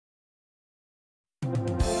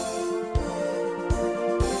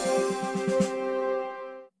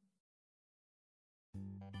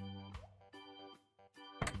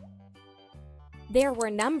There were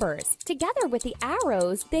numbers. Together with the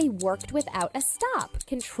arrows, they worked without a stop,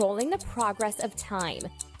 controlling the progress of time.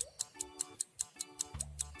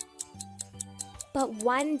 But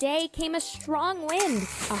one day came a strong wind.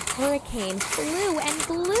 A hurricane flew and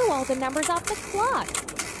blew all the numbers off the clock.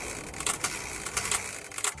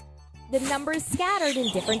 The numbers scattered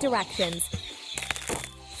in different directions.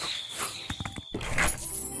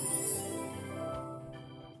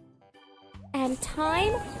 And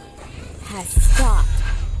time has stopped.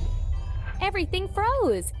 Everything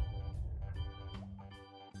froze.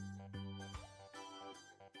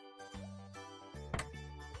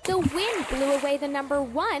 The wind blew away the number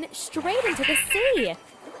 1 straight into the sea.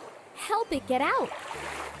 Help it get out.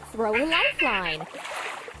 Throw a lifeline.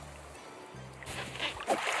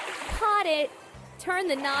 Caught it. Turn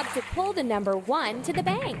the knob to pull the number 1 to the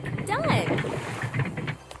bank. Done.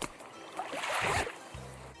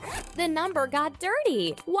 The number got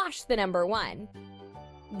dirty. Wash the number 1.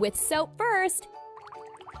 With soap first.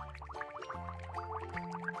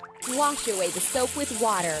 Wash away the soap with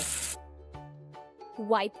water.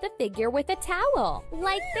 Wipe the figure with a towel,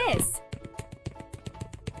 like this.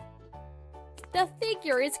 The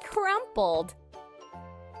figure is crumpled.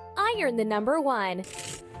 Iron the number 1.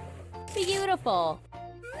 Beautiful.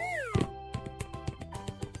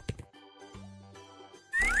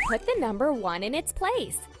 Put the number 1 in its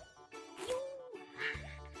place.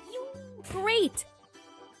 Great!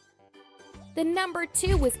 The number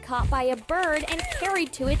 2 was caught by a bird and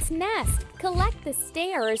carried to its nest. Collect the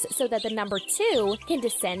stairs so that the number 2 can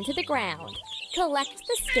descend to the ground. Collect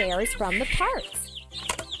the stairs from the parts.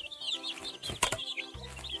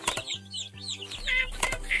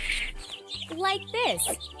 Like this.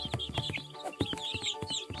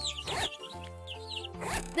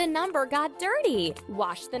 The number got dirty.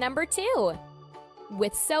 Wash the number 2.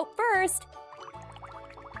 With soap first.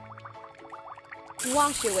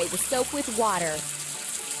 Wash away the soap with water.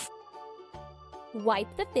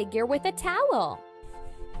 Wipe the figure with a towel.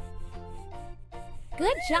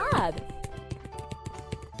 Good job!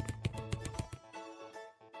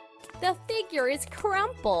 The figure is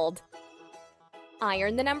crumpled.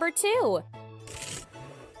 Iron the number 2.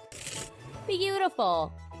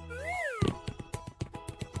 Beautiful!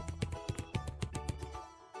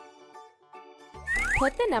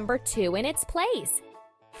 Put the number 2 in its place.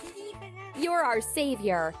 You're our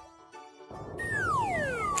savior.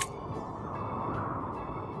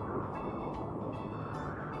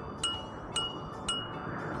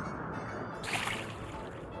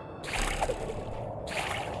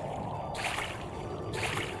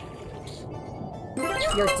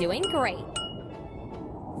 You're doing great.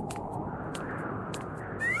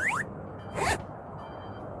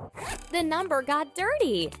 The number got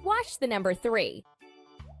dirty. Wash the number 3.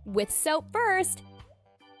 With soap first.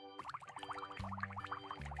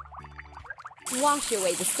 Wash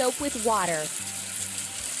away the soap with water.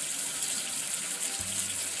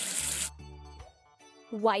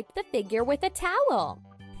 Wipe the figure with a towel.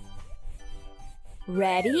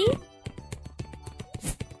 Ready?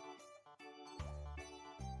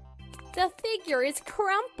 The figure is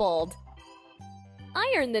crumpled.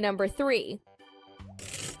 Iron the number 3.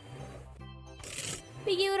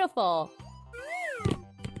 Beautiful.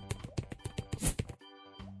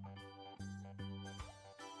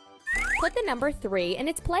 Put the number 3 in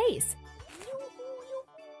its place.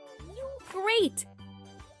 Great!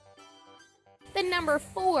 The number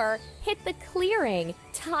 4 hit the clearing,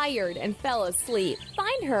 tired and fell asleep.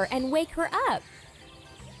 Find her and wake her up.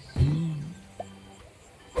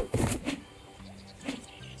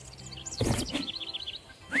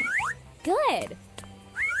 Good!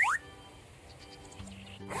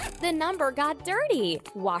 The number got dirty.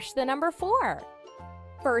 Wash the number 4.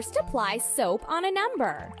 First, apply soap on a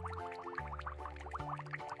number.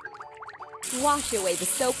 Wash away the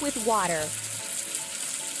soap with water.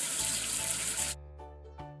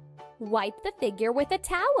 Wipe the figure with a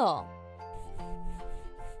towel.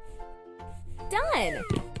 Done!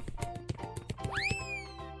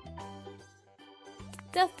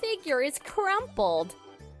 The figure is crumpled.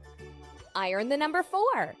 Iron the number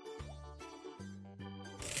 4.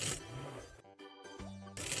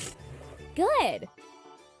 Good!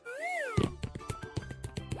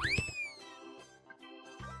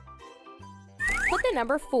 Put the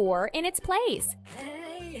number 4 in its place.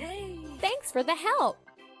 Thanks for the help.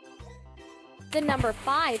 The number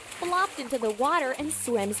 5 flopped into the water and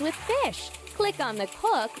swims with fish. Click on the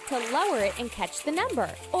hook to lower it and catch the number,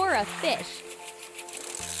 or a fish.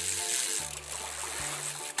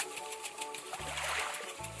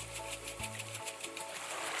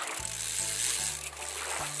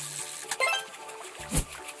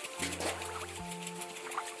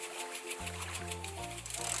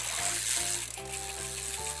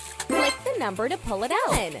 number to pull it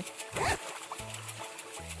out.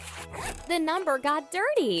 The number got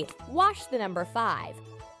dirty. Wash the number 5.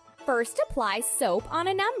 First, apply soap on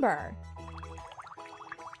a number.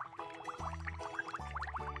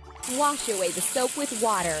 Wash away the soap with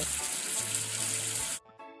water.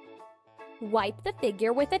 Wipe the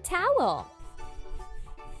figure with a towel.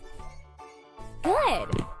 Good!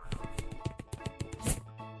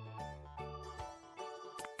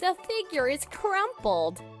 The figure is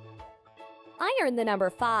crumpled. Iron the number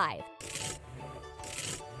 5.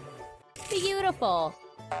 Beautiful!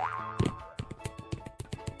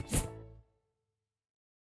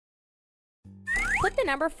 Put the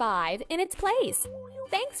number 5 in its place.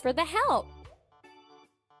 Thanks for the help.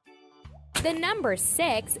 The number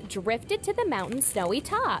 6 drifted to the mountain's snowy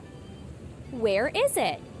top. Where is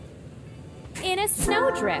it? In a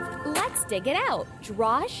snowdrift. Let's dig it out.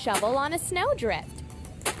 Draw a shovel on a snowdrift.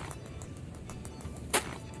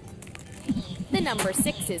 The number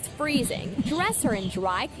 6 is freezing. Dress her in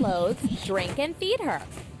dry clothes, drink and feed her.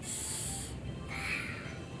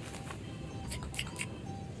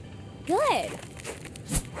 Good.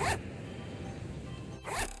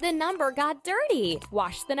 The number got dirty.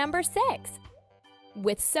 Wash the number 6.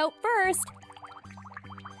 With soap first.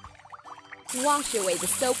 Wash away the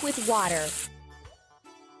soap with water.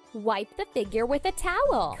 Wipe the figure with a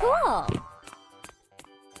towel. Cool!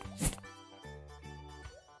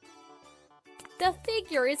 The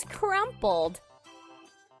figure is crumpled.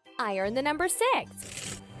 Iron the number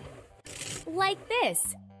 6. Like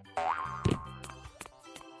this.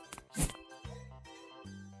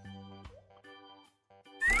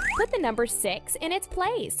 Put the number 6 in its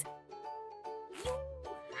place.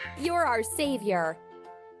 You're our savior.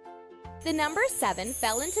 The number 7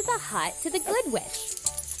 fell into the hut to the good witch.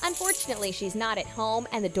 Unfortunately, she's not at home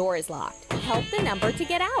and the door is locked. Help the number to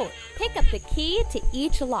get out. Pick up the key to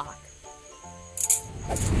each lock.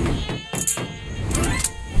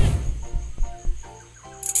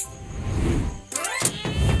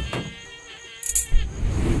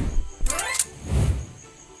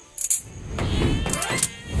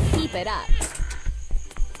 Keep it up.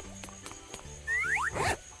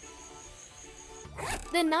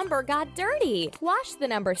 The number got dirty. Wash the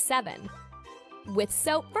number 7. With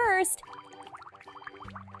soap first.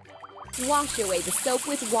 Wash away the soap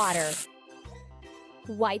with water.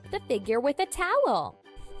 Wipe the figure with a towel.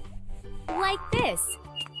 Like this.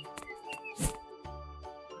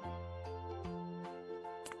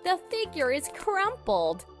 The figure is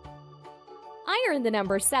crumpled. Iron the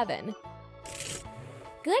number 7.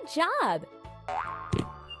 Good job!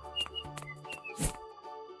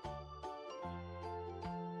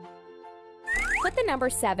 Put the number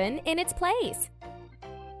 7 in its place.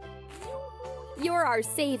 You're our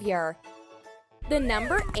savior. The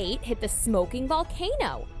number 8 hit the smoking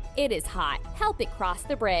volcano. It is hot. Help it cross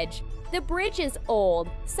the bridge. The bridge is old.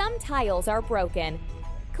 Some tiles are broken.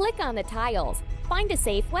 Click on the tiles. Find a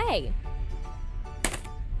safe way.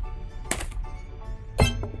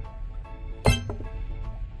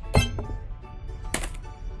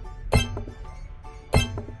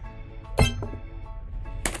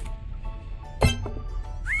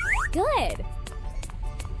 Good!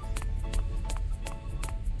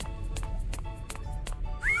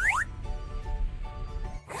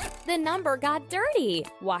 The number got dirty.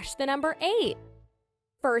 Wash the number 8.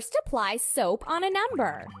 First, apply soap on a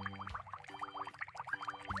number.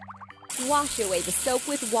 Wash away the soap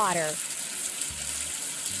with water.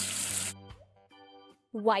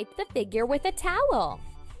 Wipe the figure with a towel.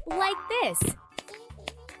 Like this.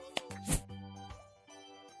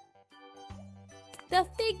 The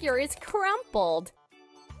figure is crumpled.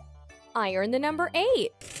 Iron the number 8.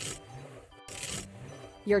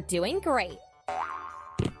 You're doing great.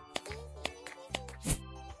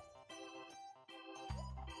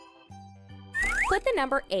 Put the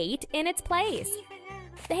number 8 in its place.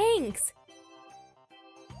 Thanks.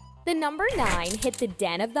 The number 9 hit the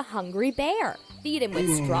den of the hungry bear. Feed him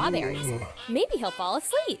with strawberries. Maybe he'll fall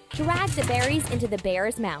asleep. Drag the berries into the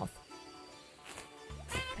bear's mouth.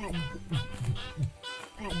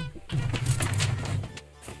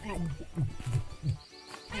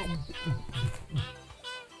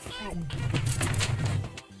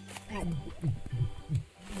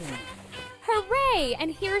 Hooray!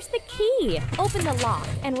 And here's the key. Open the lock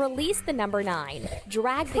and release the number 9.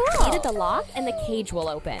 Drag the key to the lock and the cage will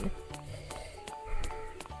open.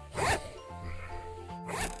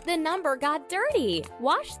 The number got dirty.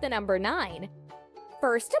 Wash the number 9.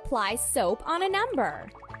 First, apply soap on a number.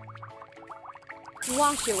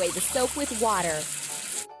 Wash away the soap with water.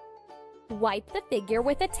 Wipe the figure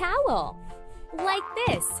with a towel. Like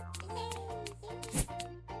this.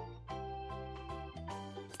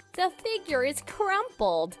 The figure is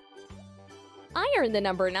crumpled. Iron the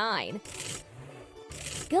number 9.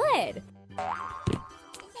 Good.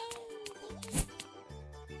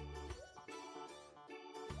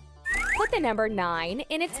 Put the number 9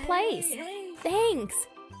 in its place. Thanks.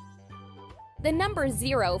 The number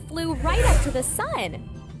 0 flew right up to the sun.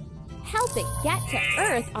 Help it get to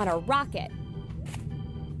Earth on a rocket.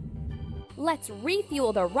 Let's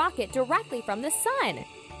refuel the rocket directly from the sun.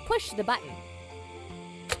 Push the button.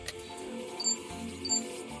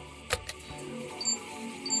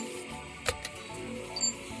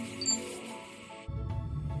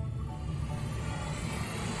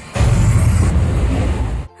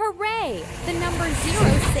 Hooray! The number 0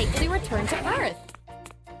 safely returned to Earth.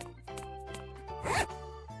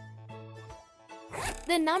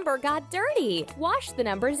 The number got dirty. Wash the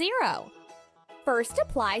number 0. First,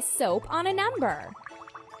 apply soap on a number.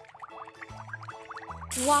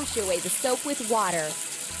 Wash away the soap with water.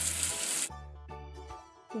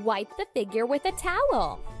 Wipe the figure with a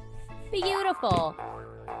towel. Beautiful.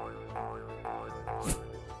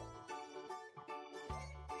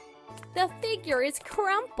 The figure is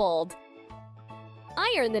crumpled.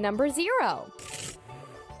 Iron the number 0.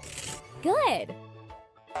 Good.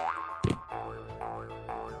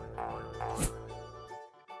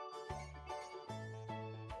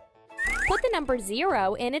 Put the number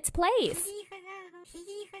 0 in its place.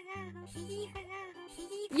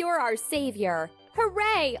 You're our savior.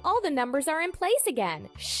 Hooray! All the numbers are in place again.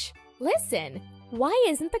 Shh! Listen. Why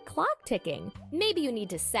isn't the clock ticking? Maybe you need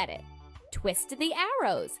to set it. Twist the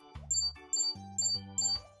arrows.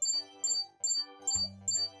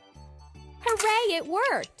 Hooray! It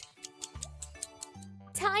worked.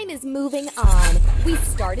 Time is moving on. We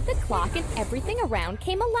started the clock and everything around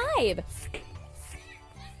came alive.